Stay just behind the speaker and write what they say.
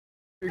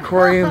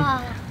Recording,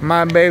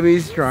 my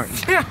baby's drunk.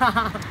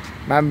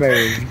 My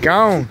baby's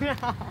gone.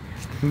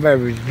 My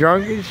baby's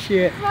drunk as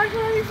shit. My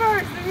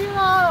 21st, leave me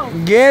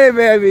alone. Get it,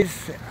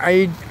 babies.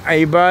 Are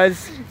you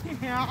buzzed?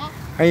 Yeah.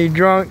 Are you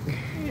drunk?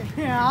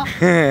 Yeah.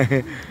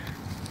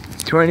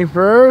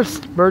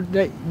 21st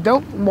birthday.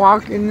 Don't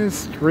walk in the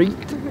street.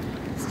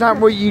 It's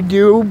not what you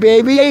do,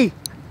 baby.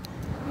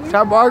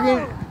 Stop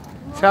walking.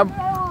 Stop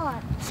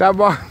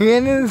walking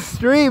in the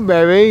street,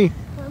 baby.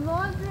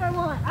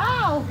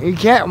 You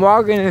can't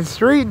walk in the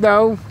street,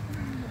 though.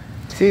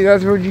 See,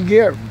 that's what you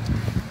get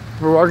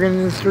for walking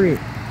in the street.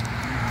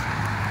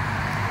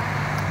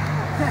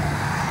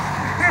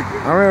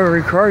 I'm gonna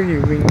record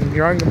you being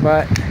drunk as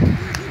butt.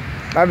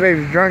 My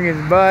baby's drunk as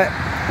butt.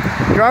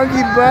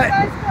 Drunky butt.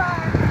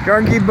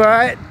 Drunky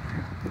butt.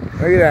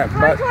 Look at that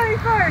butt.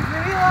 21st,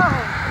 leave me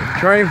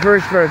alone.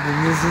 21st birthday.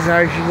 This is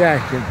how she's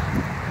acting.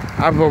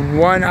 Off of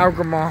one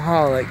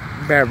alcoholic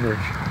beverage.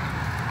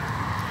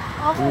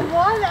 Off of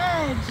one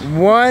edge.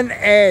 One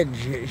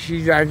edge.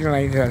 She's acting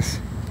like this.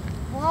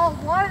 Well,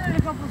 one and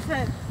a couple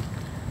cents.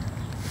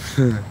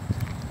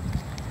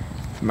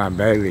 It's my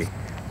baby.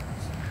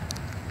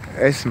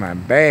 It's my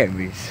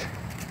babies.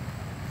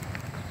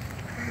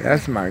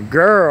 That's my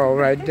girl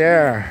right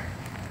there.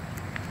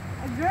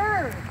 A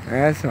girl.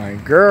 That's my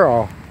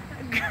girl.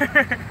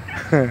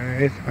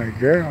 It's my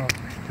girl.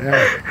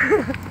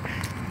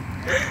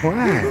 What?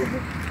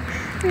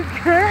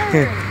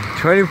 Girl.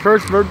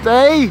 21st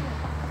birthday?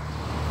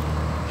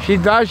 She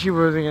thought she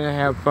wasn't gonna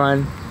have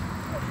fun.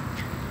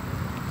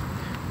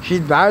 She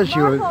thought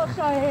she was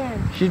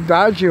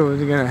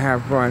gonna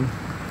have fun.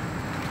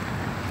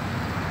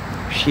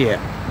 Shit.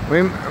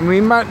 We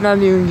might not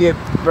even get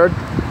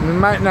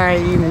might not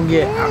even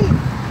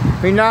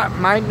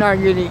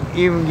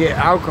get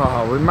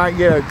alcohol. We might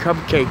get a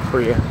cupcake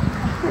for you.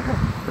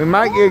 We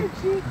might get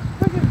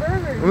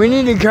we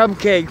need a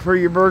cupcake for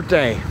your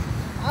birthday.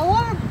 I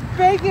want a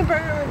bacon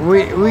burger.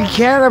 We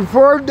can't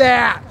afford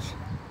that.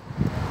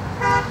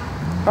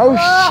 Oh,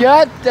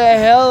 shut the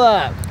hell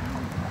up.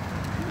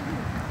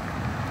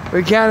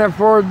 We can't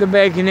afford the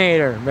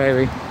Baconator,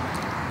 baby.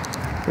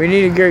 We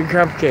need a good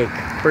cupcake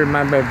for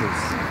my babies.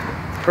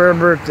 For her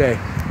birthday.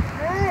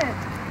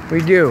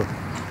 We do.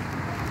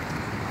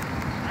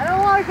 I don't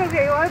want a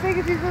cupcake. I want to take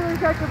a cheeseburger and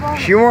catch the ball.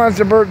 She wants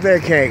a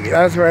birthday cake.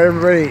 That's what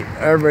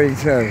everybody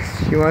says.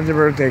 She wants a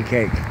birthday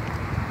cake.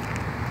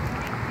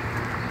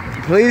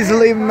 Please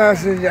leave a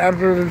message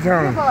after the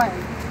tone.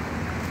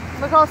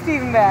 Look all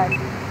Steven bad.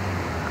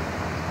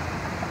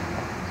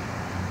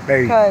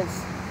 Baby, Because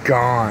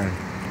gone.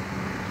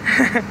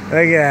 Look at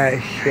that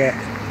shit.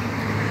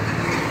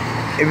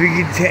 If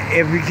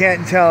you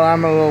can't tell,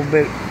 I'm a little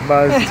bit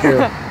buzzed too.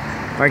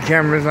 My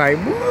camera's like,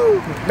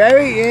 woo,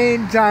 baby,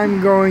 ain't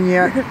time going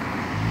yet.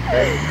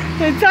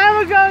 It's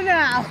time to go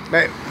now.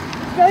 Baby,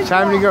 it's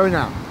time to go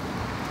now.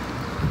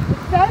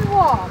 It says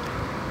walk.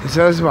 It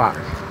says walk.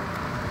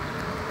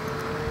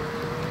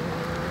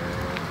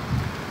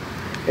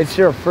 It's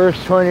your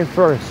first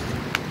 21st.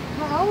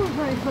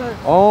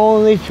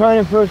 Only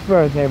 21st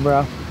birthday,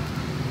 bro.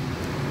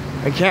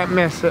 I can't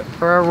miss it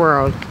for a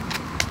world.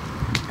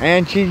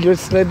 And she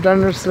just slipped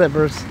on her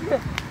slippers.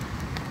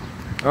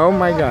 Oh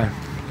my god.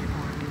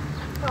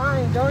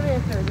 Fine, don't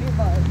answer. Leave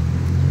us.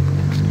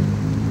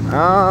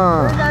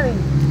 Oh. What does that mean?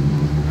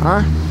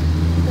 Huh?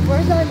 What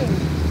does that mean?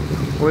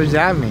 What does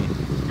that mean?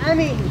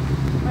 Emmy.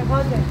 My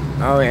cousin.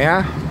 Oh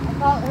yeah?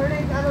 Her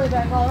name's Emily, but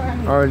I call her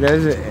Emmy. Oh,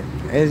 does it?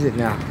 Is it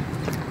now?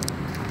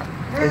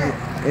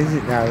 Is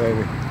it now,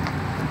 baby?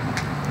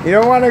 You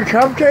don't want a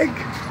cupcake? I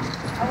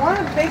want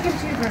a bacon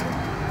cheeseburger.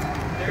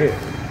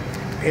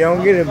 We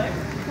don't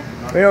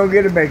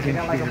get a bacon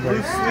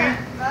cheeseburger.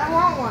 I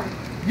want one.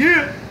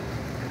 Yeah.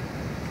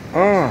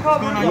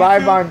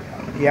 Live on.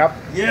 Yep.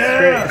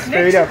 Yeah.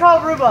 Straight up.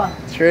 Called Ruba.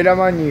 Straight up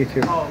on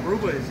YouTube. Oh,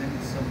 Ruba is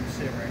in some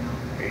shit right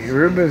now.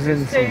 Ruba's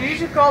in some. Hey, you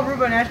should call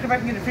Ruba and ask her if I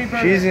can get a free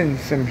burger. She's in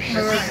some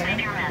shit.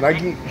 Like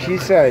he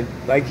said,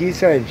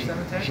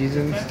 she's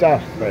in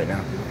stuff right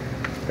now.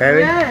 Baby?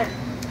 Yeah.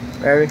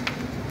 Baby?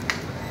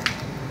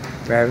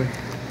 Baby?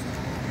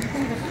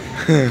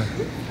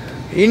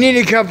 You need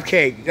a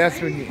cupcake. That's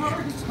what you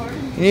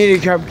need a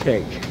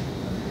cupcake.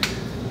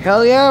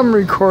 Hell yeah, I'm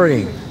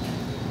recording.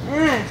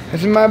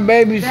 That's my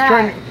baby's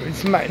trying.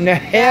 It's my no,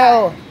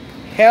 hell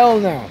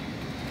no.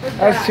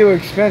 That's too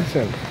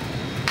expensive.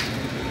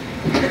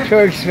 Too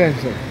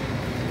expensive.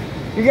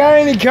 You got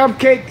any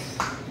cupcakes?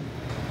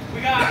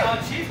 We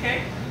got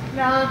cheesecake.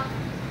 Nah.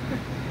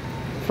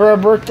 For a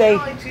birthday? I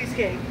don't like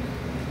cheesecake.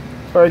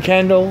 For a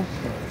candle?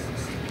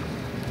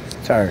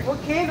 Sorry.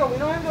 What candle? We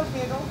don't have no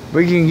candle.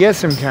 We can get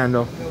some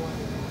candle.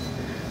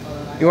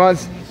 You want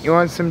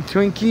some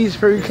Twinkies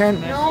for your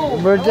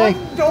birthday? I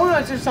want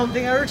donuts or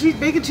something, or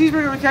bacon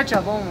cheeseburger with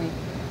ketchup only.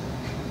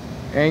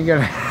 Ain't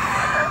gonna.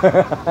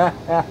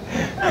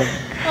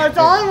 That's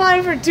all I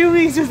wanted for 2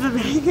 weeks was the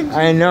bacon cheeseburger.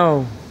 I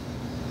know.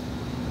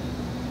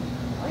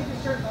 I like the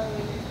shirt by the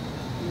way.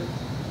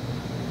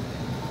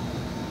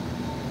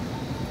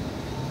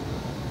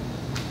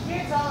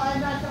 Can't tell I'm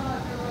not telling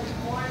after like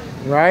one.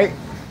 Right?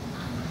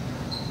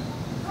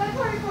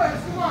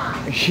 Come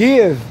on. She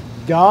is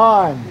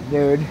done,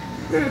 dude.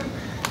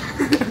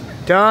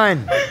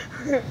 Done.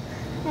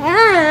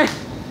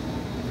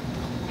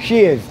 She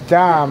is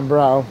done,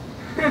 bro.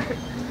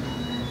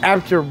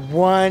 After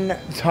one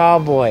tall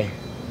boy.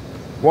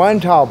 One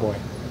tall boy.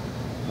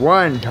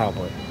 One tall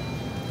boy.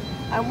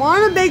 I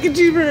want a bacon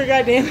cheeseburger,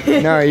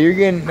 goddammit. No, you're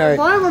getting I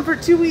wanted one for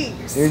 2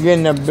 weeks. you're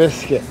getting a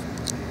biscuit.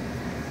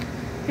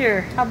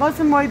 Here, how about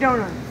some white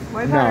donuts?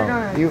 White powder No,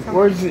 donuts. you,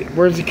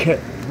 where's the cake?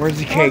 Where's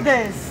the How about cake?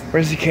 this?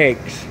 Where's the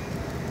cakes?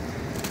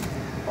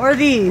 Or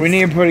these. We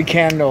need to put a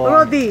candle What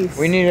on. about these?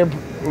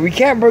 We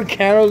can't put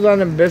candles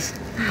on a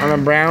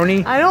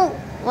brownie. I don't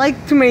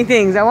like too many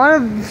things. I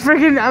want a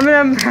freaking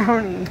M&M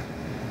brownie.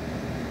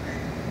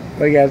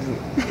 Look at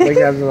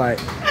the light.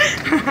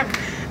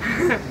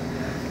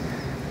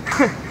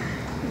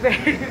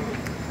 Baby.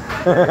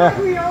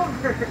 Knock me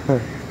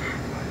over.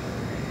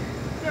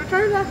 No,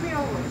 try to knock me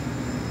over.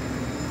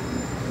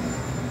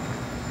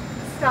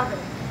 Stop it.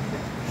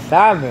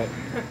 Stop it.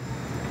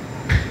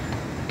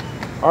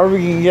 Or we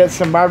can get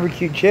some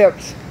barbecue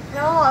chips.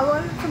 No, I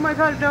wanted some white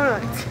powder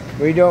donuts.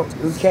 We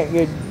can't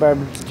get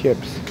barbecue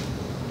chips.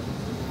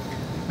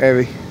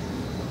 Baby.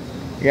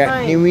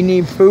 Fine. We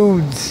need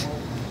foods.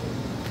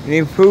 We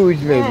need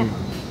foods, baby. Eh.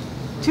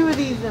 2 of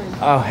these then.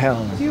 Oh,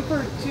 hell no. 2 for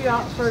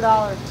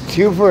 $1.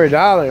 2 for $1.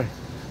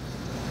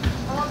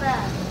 How about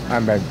that? I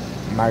bet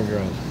my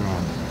girl's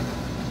wrong.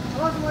 How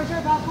about some white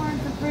cheddar popcorn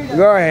and some Fritos?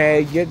 Go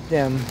ahead, get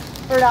them.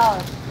 For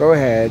 $1. Go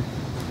ahead.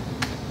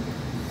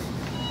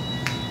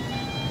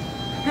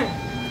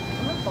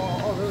 I'm gonna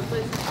fall all over the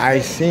place. I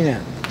seen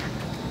it.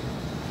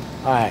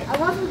 Alright. I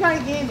want some kind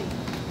of candy.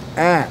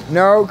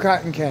 No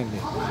cotton candy.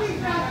 I'll put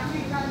these back to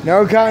be kind of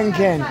No cotton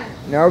candy.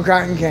 No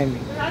cotton candy.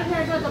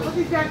 I'll put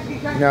these back to be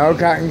kind of No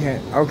cotton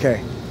candy.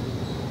 Okay.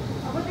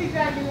 I'll put these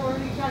back in order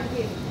to be kind of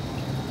candy.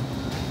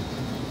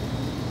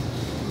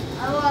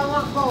 I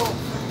want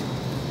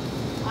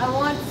both. I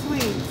want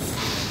sweets.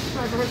 It's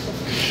my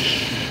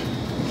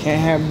birthday.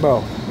 Can't have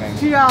both, man.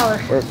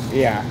 $2.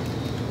 Yeah.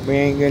 We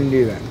ain't gonna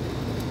do that.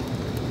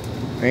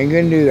 We ain't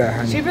gonna do that,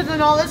 honey. Cheaper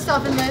than all this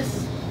stuff in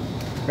this.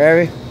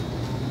 Baby,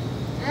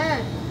 Eh.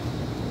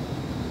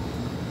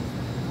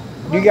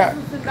 You got-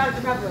 Some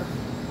Dr. Pepper.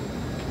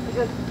 Like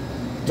a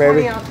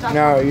baby. 20-ounce Dr.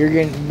 No, Pepper. you're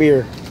getting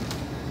beer.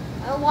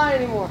 I don't want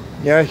it anymore.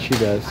 Yes, she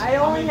does. I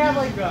only have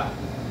like. You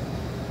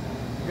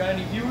got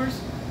any viewers?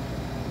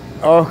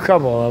 Oh, a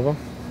couple of them.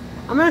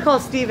 I'm gonna call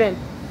Steven.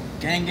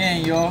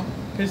 Gang, y'all.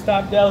 Pit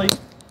Stop Deli.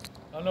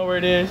 Don't know where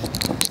it is.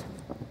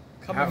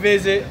 Come and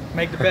visit.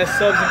 Make the best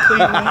subs in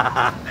Cleveland.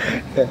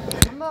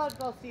 I'm gonna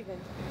call Steven.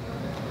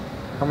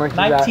 How much is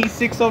that?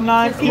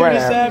 19609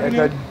 Furious Whatever. It's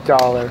Avenue.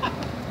 $1.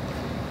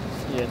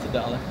 Yeah, it's $1.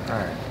 All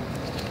right.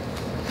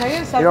 Can I get a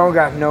You sucker? don't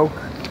got no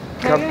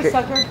Can I get a cupcake.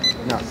 sucker?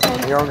 No, 50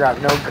 cents? you don't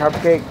got no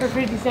cupcake. For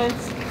 50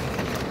 cents.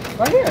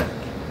 Right here.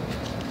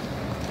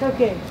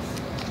 Cupcakes.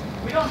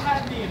 We don't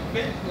have the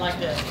event like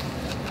the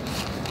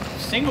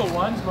single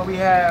ones, but we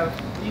have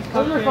these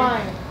Those are cupcakes.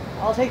 fine.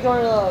 I'll take one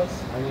of those.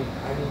 I need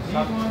These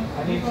something. ones-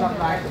 I need these ones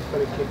something are I can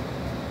put a cake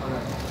on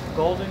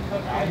Golden I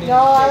cupcake. need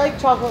No, I cake. like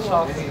chocolate I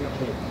ones. need a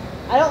cake.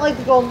 I don't like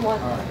the golden one.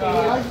 Alright. Okay,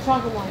 I like the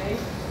chocolate one, eh?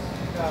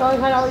 So I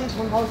kind of eat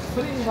from house.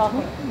 Put it in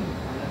chocolate.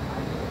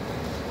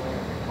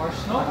 Our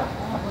snow.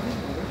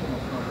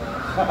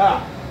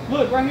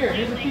 Look, right here.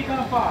 Here's a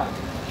pecan pie.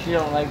 She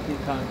don't like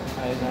pecan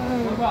pie.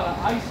 What about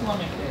an iced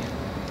lemon cake?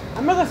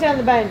 I'm gonna go sit on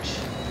the bench.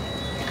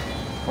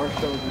 Or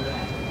she'll do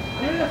that.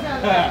 I'm gonna go sit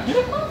on the bench. Get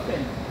a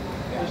muffin.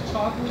 There's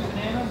chocolate,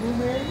 banana,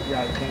 blueberry. You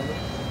got a candle?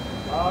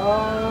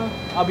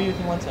 I'll be with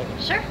you 1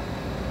 second. Sure.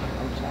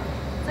 I'm sorry.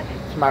 It's okay.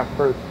 It's my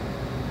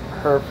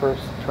her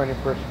first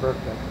 21st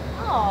birthday.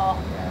 Oh.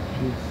 Yeah,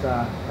 she's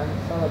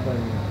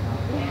celebrating it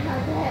Yeah,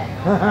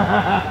 I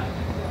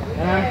bet.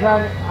 and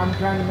I'm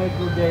trying to make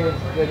her day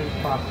as good as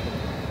possible.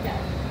 Yeah.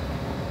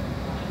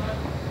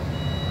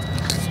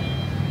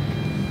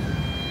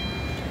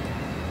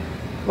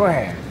 Go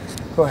ahead.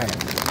 Go ahead.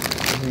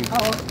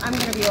 Oh, I'm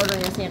gonna be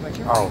ordering a sandwich.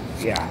 Oh,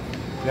 yeah.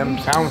 Them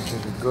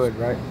sandwiches are good,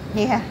 right?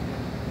 Yeah.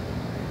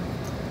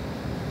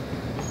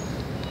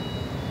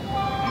 We do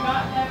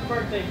not have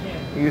birthday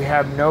candy. You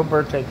have no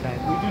birthday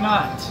candy. We do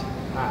not.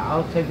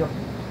 I'll take a.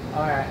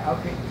 Alright,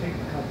 I'll take a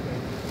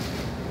cupcake.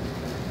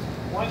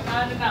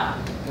 $1.99.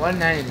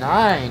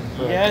 $1.99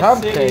 for Yes, a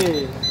cupcake. it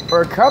is.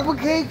 For a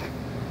cupcake?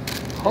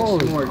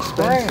 Holy It's more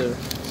crap. expensive.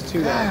 It's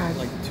two God.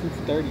 like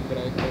 $2.30, but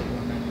I paid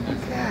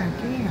 $1.99. God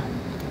damn.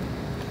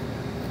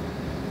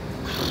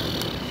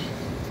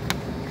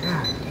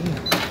 God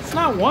damn. It's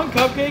not one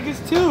cupcake,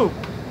 it's two.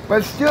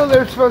 But still,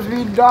 they're supposed to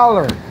be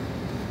 $1.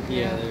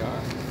 Yeah, they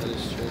are. That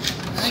is true.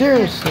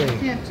 Seriously.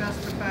 Can't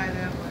justify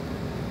that one.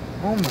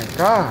 Oh my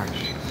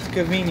gosh. It's a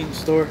convenience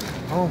store.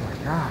 Oh my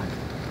god.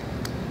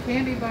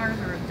 Candy bars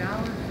are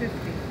 $1.50.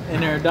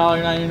 And they're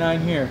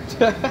 $1.99 here.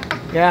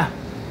 Yeah.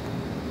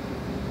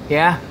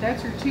 Yeah.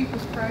 That's your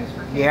cheapest price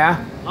for candy.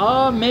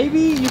 Yeah. Maybe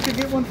you could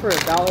get one for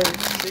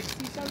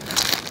 $1.60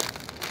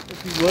 something.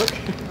 If you look.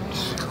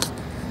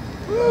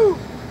 Woo.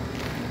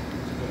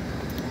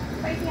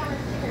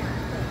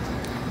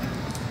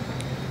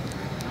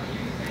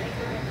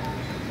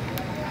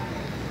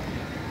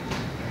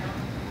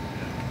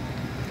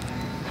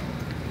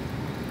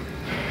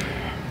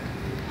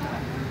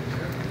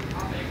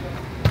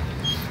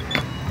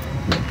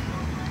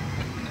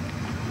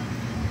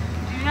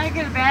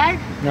 can't get a bag?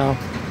 No.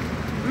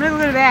 I'm gonna go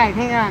get a bag.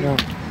 Hang on. No.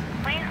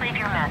 Please leave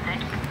your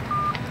message.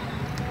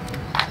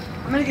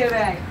 I'm gonna get a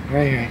bag.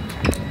 Right.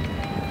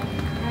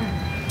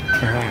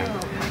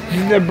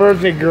 This is the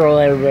birthday girl,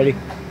 everybody.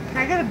 Can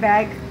I get a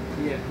bag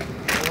Yeah.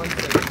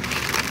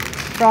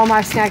 for all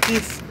my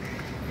snackies?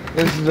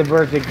 This is the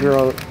birthday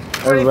girl,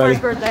 everybody.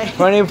 21st birthday.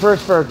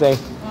 21st birthday.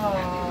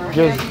 Oh,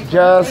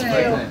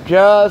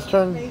 Just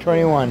turned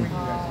 21.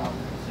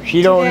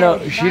 She don't know.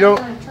 She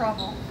don't.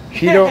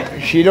 She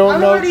don't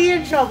I'm know. already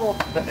in trouble.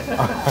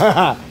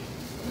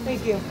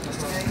 Thank you.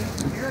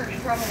 You're in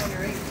trouble when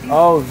you're 18.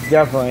 Oh,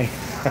 definitely.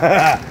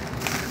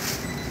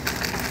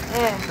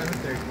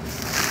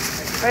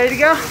 Ready to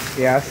go?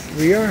 Yes,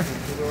 we are.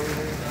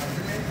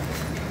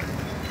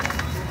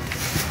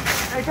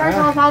 I tried to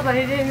call Papa, but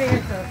he didn't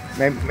answer.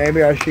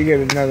 Maybe I should get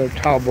another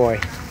tall boy.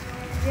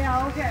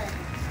 Yeah, okay.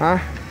 Huh?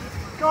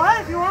 Go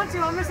ahead if you want to.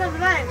 I'm gonna sit on the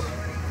bench.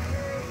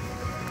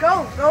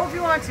 Go if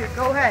you want to.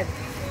 Go ahead.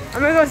 I'm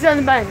gonna go sit on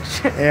the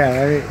bench. Yeah,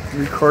 I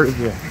recorded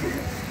you.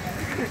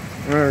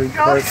 I'm gonna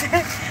Go record.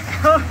 sit.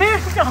 Go here,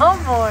 tall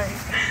boy.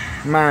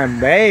 My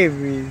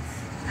babies.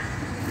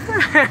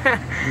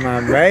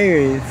 My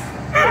babies.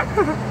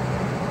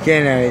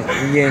 Getting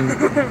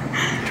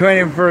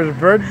 21st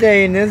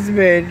birthday in this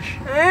bitch.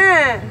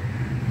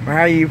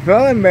 How you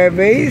feeling,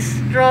 babies?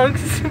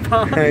 Drunks.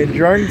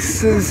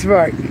 Drunks as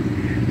fuck.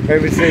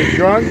 Baby say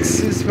drunks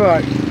as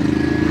fuck. Do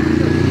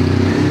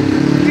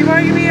you want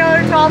to give me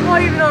another tall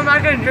boy even though I'm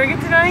not gonna drink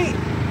it tonight?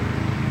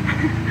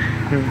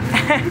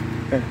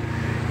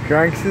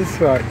 Drunks as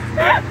fuck.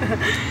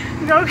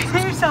 Go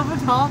get yourself a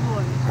tall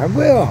boy. I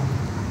will.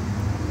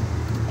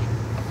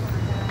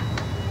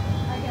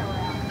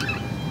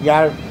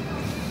 Got it.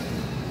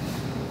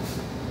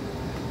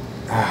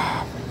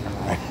 Ah,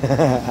 my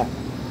God.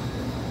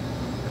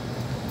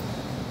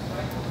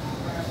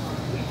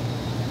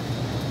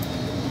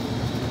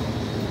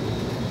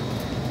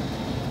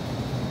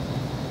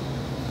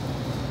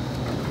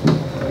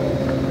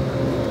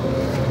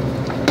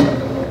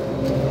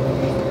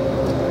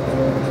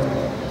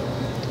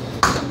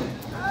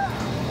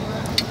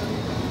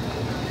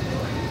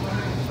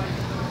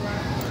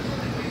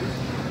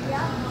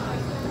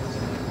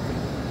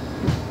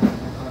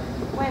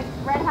 With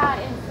red hot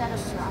instead of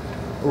straw.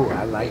 Ooh,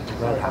 I like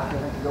red hot.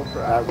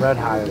 That red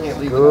hot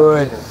is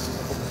good.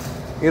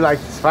 You like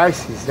the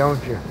spices,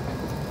 don't you?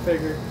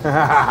 Figure.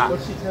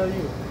 What'd she tell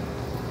you?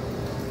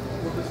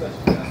 What was that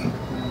she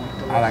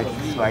said? I like the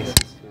spices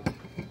too.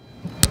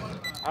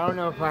 I don't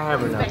know if I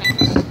have enough.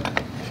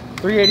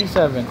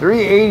 387.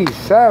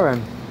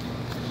 387.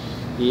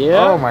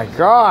 Yeah. Oh my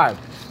God.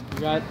 You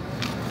got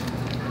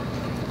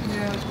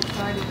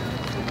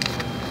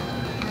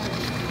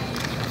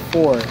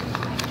four.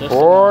 Just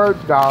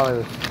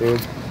 $4,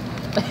 dude.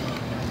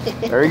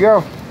 There you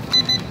go.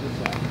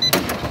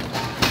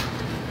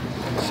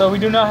 So we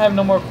do not have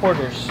no more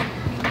quarters.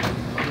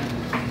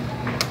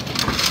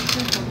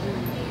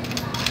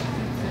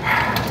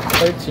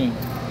 $13.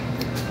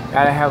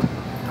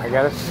 I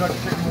gotta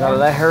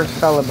let her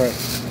celebrate.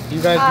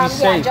 You guys be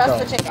safe just though.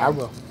 the chicken. I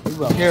will. We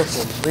will.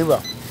 Careful. We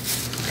will.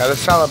 Gotta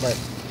celebrate.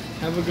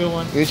 Have a good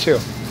one. You too.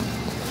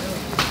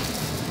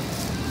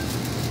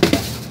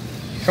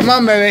 Come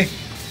on, baby.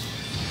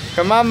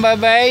 Come on,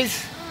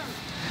 babies.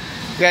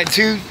 We got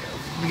two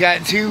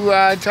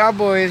tall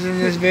boys in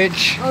this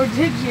bitch. Oh,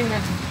 did you?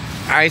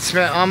 I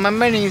spent all my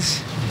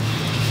monies.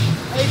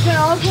 Oh, you spent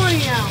all the money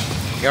now.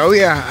 Oh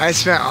yeah, I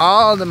spent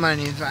all the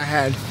monies I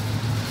had.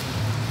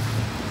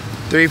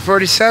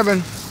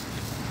 347.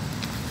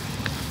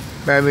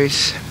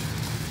 Babies.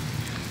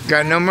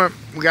 Got no more.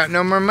 We got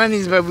no more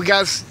monies, but we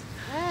got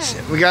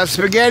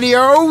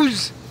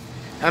SpaghettiOs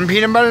and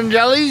peanut butter and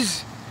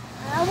jellies.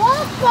 I want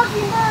a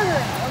fucking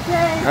burger,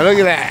 okay? Now look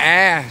at that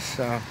ass.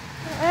 So.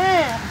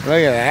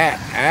 Look at that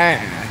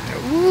ass.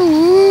 Woo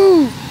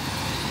woo.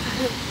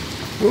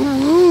 Woo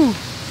woo.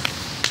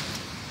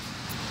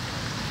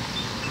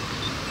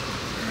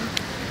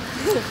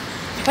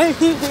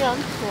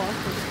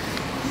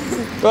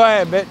 Go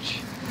ahead, bitch.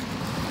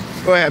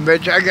 Go ahead,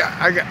 bitch.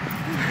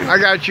 I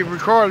got you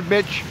recorded,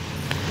 bitch.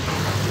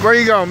 Where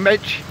you going,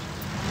 bitch?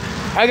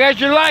 I got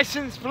your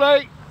license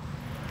plate.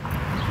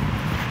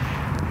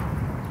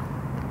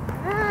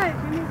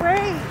 Can you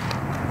wait?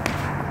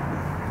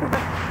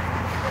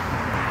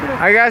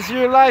 I got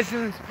your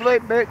license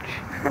plate, bitch.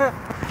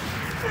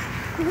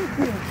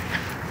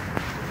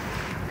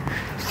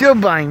 Still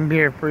buying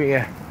beer for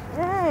you,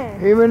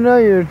 even though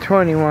you're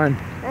 21.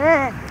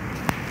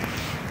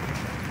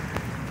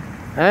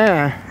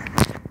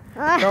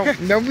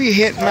 Don't be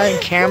hitting my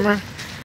camera.